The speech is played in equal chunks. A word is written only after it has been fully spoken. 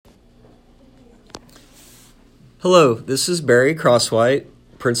Hello, this is Barry Crosswhite,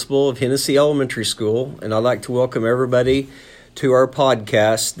 principal of Hennessy Elementary School, and I'd like to welcome everybody to our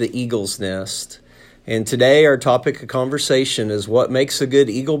podcast, The Eagle's Nest. And today our topic of conversation is what makes a good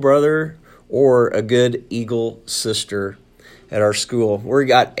Eagle brother or a good Eagle sister at our school. We're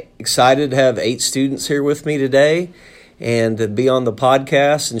excited to have 8 students here with me today and to be on the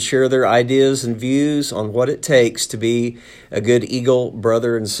podcast and share their ideas and views on what it takes to be a good Eagle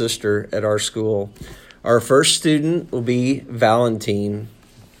brother and sister at our school. Our first student will be Valentine.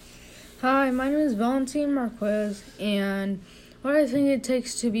 Hi, my name is Valentine Marquez, and what I think it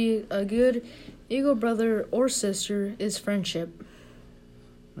takes to be a good Eagle brother or sister is friendship.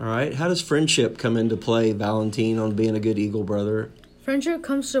 All right. How does friendship come into play, Valentine, on being a good Eagle brother? Friendship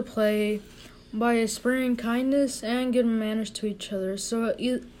comes to play by spreading kindness and good manners to each other, so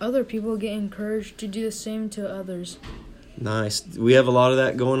other people get encouraged to do the same to others. Nice. We have a lot of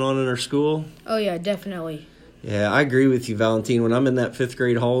that going on in our school. Oh, yeah, definitely. Yeah, I agree with you, Valentine. When I'm in that 5th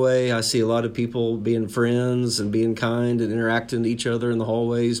grade hallway, I see a lot of people being friends and being kind and interacting to each other in the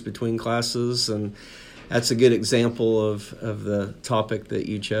hallways between classes. And that's a good example of the topic that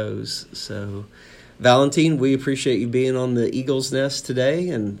you chose. So, Valentine, we appreciate you being on the Eagle's Nest today,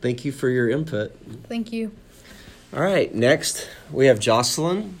 and thank you for your input. Thank you. All right, next we have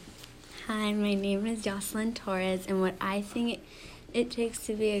Jocelyn. Hi, my name is Jocelyn Torres, and what I think it takes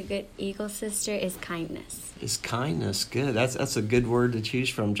to be a good Eagle sister is kindness. Is kindness. Good. That's a good word to choose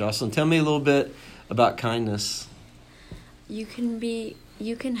from, Jocelyn. Tell me a little bit about kindness. You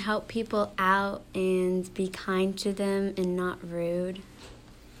can help people out and be kind to them and not rude.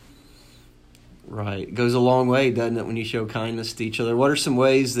 Right. It goes a long way, doesn't it, when you show kindness to each other? What are some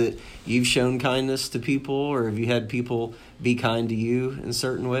ways that you've shown kindness to people, or have you had people be kind to you in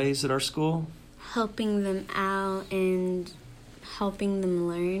certain ways at our school? Helping them out and helping them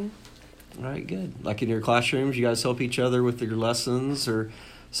learn. All right, good. Like in your classrooms, you guys help each other with your lessons or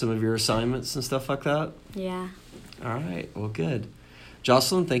some of your assignments and stuff like that? Yeah. All right. Well, good.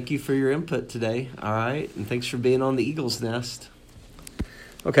 Jocelyn, thank you for your input today. All right. And thanks for being on the Eagle's Nest.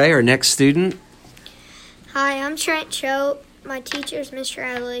 Okay, our next student. Hi, I'm Trent Cho. My teacher is Mr.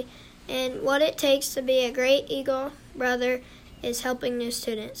 Adley, and what it takes to be a great Eagle brother is helping new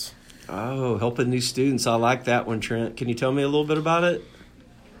students. Oh, helping new students. I like that one, Trent. Can you tell me a little bit about it?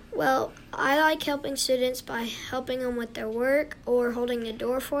 Well, I like helping students by helping them with their work or holding the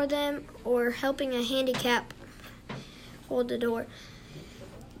door for them or helping a handicap hold the door.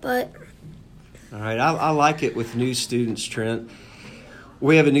 But all right, I like it with new students, Trent.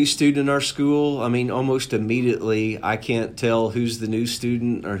 We have a new student in our school. I mean, almost immediately, I can't tell who's the new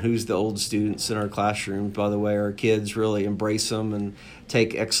student or who's the old students in our classroom. By the way, our kids really embrace them and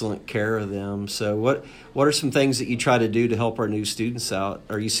take excellent care of them. So what are some things that you try to do to help our new students out,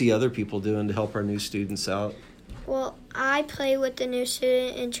 or you see other people doing to help our new students out? Well, I play with the new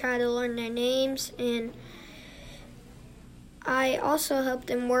student and try to learn their names, and I also help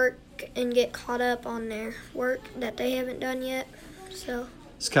them work and get caught up on their work that they haven't done yet. So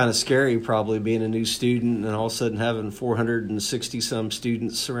it's kind of scary probably being a new student and all of a sudden having 460-some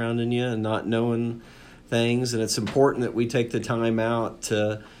students surrounding you and not knowing things. And it's important that we take the time out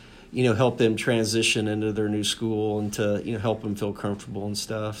to, help them transition into their new school and to, help them feel comfortable and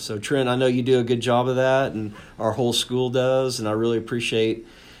stuff. So, Trent, I know you do a good job of that, and our whole school does, and I really appreciate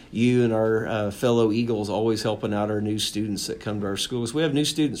you and our fellow Eagles always helping out our new students that come to our schools. We have new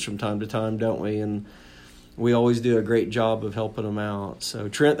students from time to time, don't we? And we always do a great job of helping them out. So,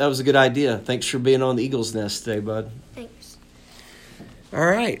 Trent, that was a good idea. Thanks for being on the Eagle's Nest today, bud. thanks. All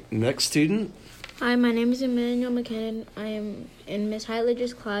right, next student. Hi, my name is Emmanuel McKinnon. I am in Miss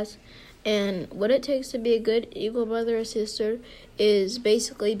Heitledge's class, and what it takes to be a good Eagle brother or sister is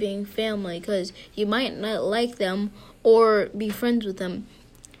basically being family, because you might not like them or be friends with them,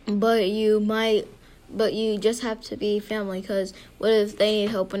 but you just have to be family, because what if they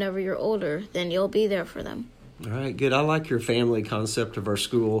need help whenever you're older? Then you'll be there for them. All right, good. I like your family concept of our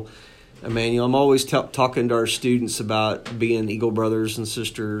school, Emmanuel. I'm always talking to our students about being Eagle brothers and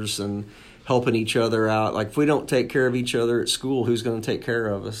sisters and helping each other out. Like, if we don't take care of each other at school, who's going to take care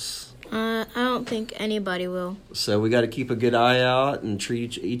of us? I don't think anybody will. So we got to keep a good eye out and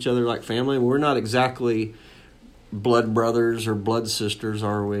treat each other like family. We're not exactly blood brothers or blood sisters,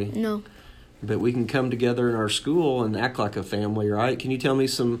 are we? No. But we can come together in our school and act like a family, right? Can you tell me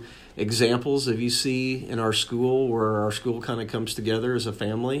some examples of you see in our school where our school kind of comes together as a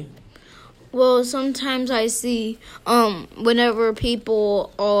family? Well, sometimes I see whenever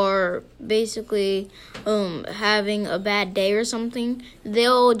people are basically having a bad day or something,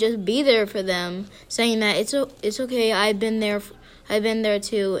 they'll just be there for them, saying that it's okay, I've been there I've been there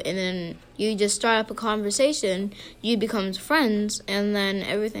too, and then you just start up a conversation, you become friends, and then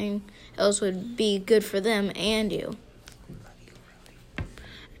everything else would be good for them and you.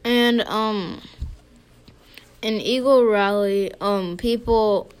 And in Eagle Rally,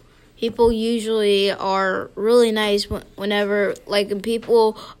 people usually are really nice whenever, like,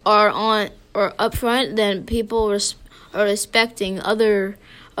 people are on or up front, then people are respecting other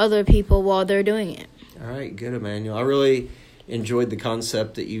people while they're doing it. All right, good, Emmanuel. I really enjoyed the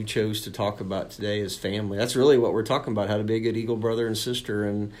concept that you chose to talk about today as family. That's really what we're talking about, how to be a good Eagle brother and sister,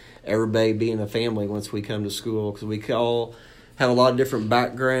 and everybody being a family once we come to school, because we all have a lot of different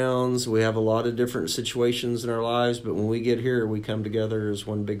backgrounds. We have a lot of different situations in our lives, but when we get here, we come together as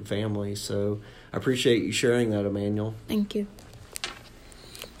one big family. So I appreciate you sharing that, Emmanuel. Thank you.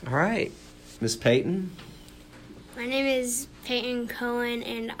 All right, Miss Peyton. My name is Peyton Cohen,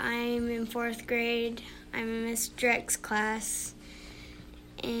 and I'm in 4th grade. I'm in Miss Dreck's class,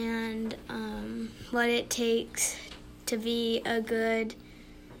 and what it takes to be a good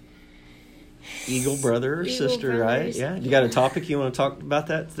Eagle brother or sister, right? Yeah. You got a topic you want to talk about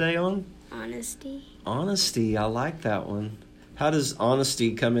that today on? Honesty. Honesty. I like that one. How does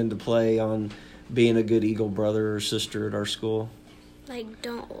honesty come into play on being a good Eagle brother or sister at our school? Like,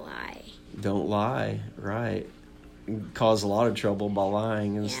 don't lie. Don't lie, right. Cause a lot of trouble by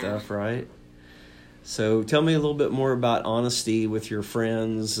lying and stuff, right? So tell me a little bit more about honesty with your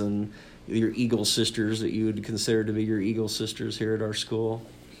friends and your Eagle sisters that you would consider to be your Eagle sisters here at our school.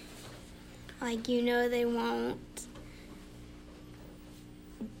 Like, they won't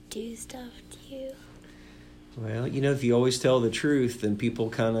do stuff to you. Well, if you always tell the truth, then people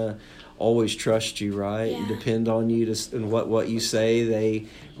kind of always trust you, right? Yeah. And depend on you and what you say. They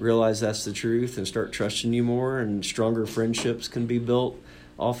realize that's the truth and start trusting you more, and stronger friendships can be built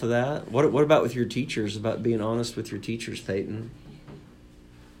off of that. What about with your teachers, about being honest with your teachers, Peyton?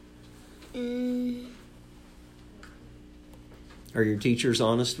 Are your teachers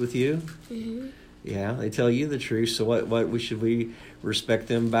honest with you? Mm-hmm. Yeah, they tell you the truth. So what should we respect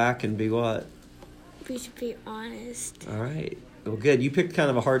them back and be what? We should be honest. All right. Well, good. You picked kind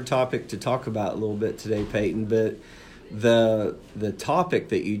of a hard topic to talk about a little bit today, Peyton, but the topic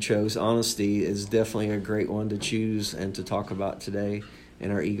that you chose, honesty, is definitely a great one to choose and to talk about today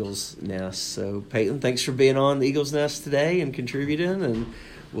in our Eagles Nest. So, Peyton, thanks for being on the Eagles Nest today and contributing, and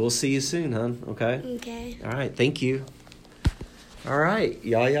we'll see you soon, hon. Okay? Okay. All right. Thank you. All right.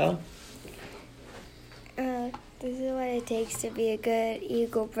 Yaya? This is what it takes to be a good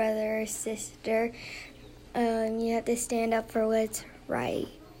Eagle brother or sister. You have to stand up for what's right.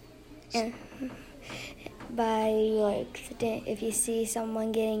 And if you see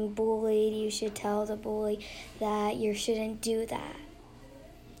someone getting bullied, you should tell the bully that you shouldn't do that.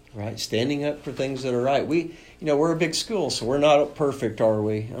 Right, standing up for things that are right. We're a big school, so we're not perfect, are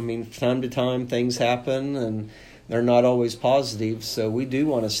we? I mean, time to time things happen, and they're not always positive, so we do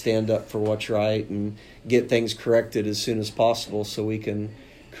want to stand up for what's right and get things corrected as soon as possible so we can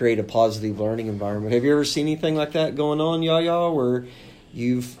create a positive learning environment. Have you ever seen anything like that going on, Yaya, where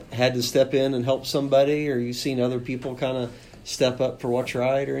you've had to step in and help somebody, or you've seen other people kind of step up for what's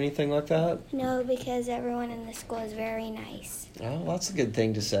right or anything like that? No, because everyone in the school is very nice. Oh, that's a good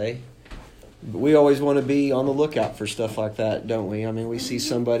thing to say. But we always want to be on the lookout for stuff like that, don't we? I mean, we see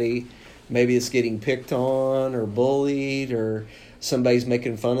somebody maybe it's getting picked on or bullied, or somebody's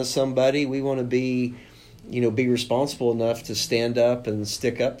making fun of somebody. We want to be responsible enough to stand up and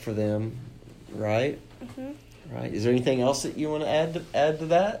stick up for them, right? Mm-hmm. Right. Is there anything else that you want to add to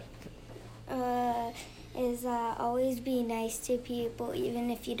that? Always be nice to people, even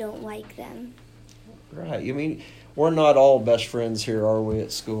if you don't like them. Right. I mean, we're not all best friends here, are we,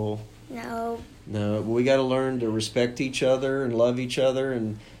 at school? No. No, but we got to learn to respect each other and love each other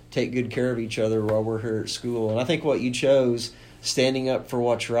and take good care of each other while we're here at school. And I think what you chose, standing up for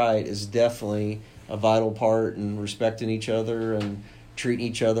what's right, is definitely a vital part in respecting each other and treating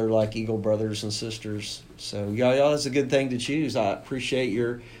each other like Eagle brothers and sisters. So, Yaya, that's a good thing to choose. I appreciate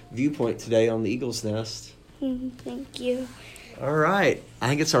your viewpoint today on the Eagles Nest. Thank you. All right. I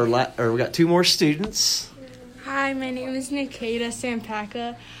think it's we got two more students. Hi, my name is Nikita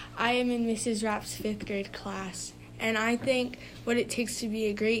Sampaka. I am in Mrs. Rapp's 5th grade class. And I think what it takes to be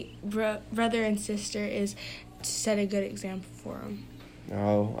a great brother and sister is to set a good example for them.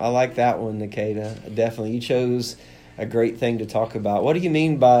 Oh, I like that one, Nikita. Definitely. You chose a great thing to talk about. What do you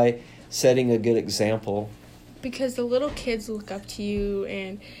mean by setting a good example? Because the little kids look up to you,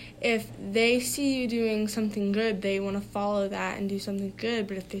 and if they see you doing something good, they want to follow that and do something good.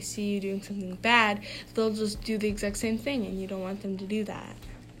 But if they see you doing something bad, they'll just do the exact same thing, and you don't want them to do that.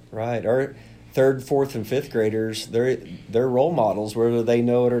 Right. Our third, fourth, and fifth graders, they're role models, whether they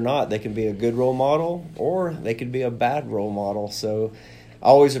know it or not. They can be a good role model or they could be a bad role model. So I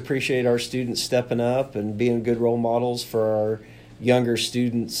always appreciate our students stepping up and being good role models for our younger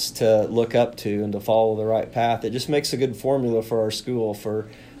students to look up to and to follow the right path. It just makes a good formula for our school, for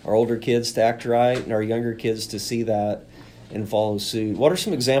our older kids to act right and our younger kids to see that and follow suit. What are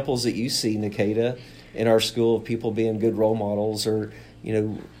some examples that you see, Nikita, in our school of people being good role models or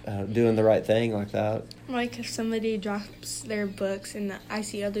doing the right thing like that? Like if somebody drops their books and I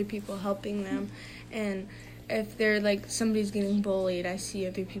see other people helping them, and if they're like somebody's getting bullied, I see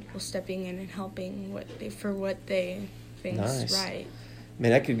other people stepping in and helping what they think is right. I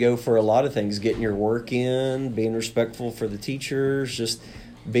mean, that could go for a lot of things: getting your work in, being respectful for the teachers, just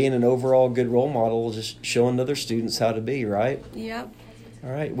being an overall good role model, just showing other students how to be, right? Yep. All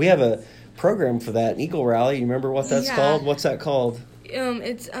right. We have a program for that, an Eagle Rally. You remember what that's called? What's that called?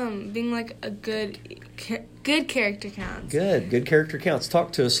 It's being like a good character counts. Good character counts.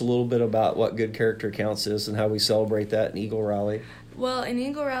 Talk to us a little bit about what good character counts is and how we celebrate that in Eagle Rally. Well, in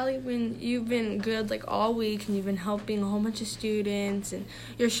Eagle Rally, when you've been good like all week and you've been helping a whole bunch of students and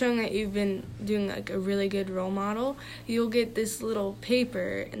you're showing that you've been doing like a really good role model, you'll get this little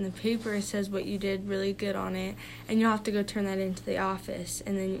paper, and the paper says what you did really good on it, and you'll have to go turn that into the office.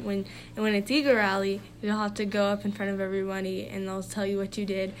 And then when it's Eagle Rally, you'll have to go up in front of everybody and they'll tell you what you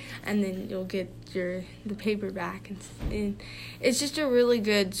did, and then you'll get the paper back. And it's just a really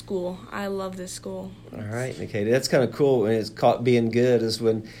good school. I love this school. All right, Nikita, that's kind of cool. When it's caught being good is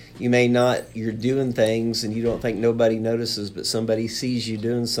when you're doing things and you don't think nobody notices, but somebody sees you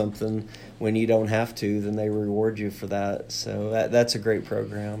doing something when you don't have to, then they reward you for that. So that's a great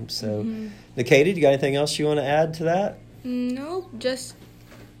program. So, Nikita, do you got anything else you want to add to that? No, just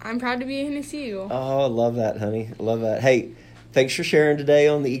I'm proud to be a Hennessy Eagle. Oh, I love that, honey. I love that. Hey, thanks for sharing today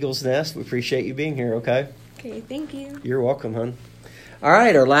on the Eagle's Nest. We appreciate you being here, okay? Okay, thank you. You're welcome, hon. All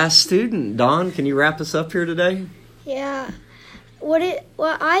right, our last student, Dawn, can you wrap us up here today? Yeah. What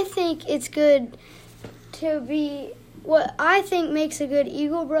I think it's good to be, what I think makes a good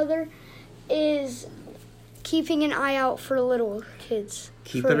Eagle brother is keeping an eye out for little kids.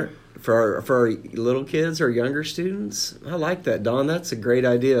 For our little kids, our younger students? I like that, Dawn. That's a great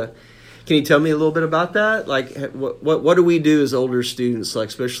idea. Can you tell me a little bit about that? Like, what do we do as older students, like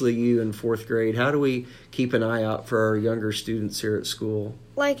especially you in fourth grade? How do we keep an eye out for our younger students here at school?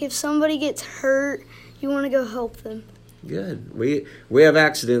 Like if somebody gets hurt, you want to go help them. Good. We have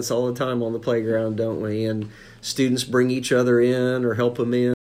accidents all the time on the playground, don't we? And students bring each other in or help them in.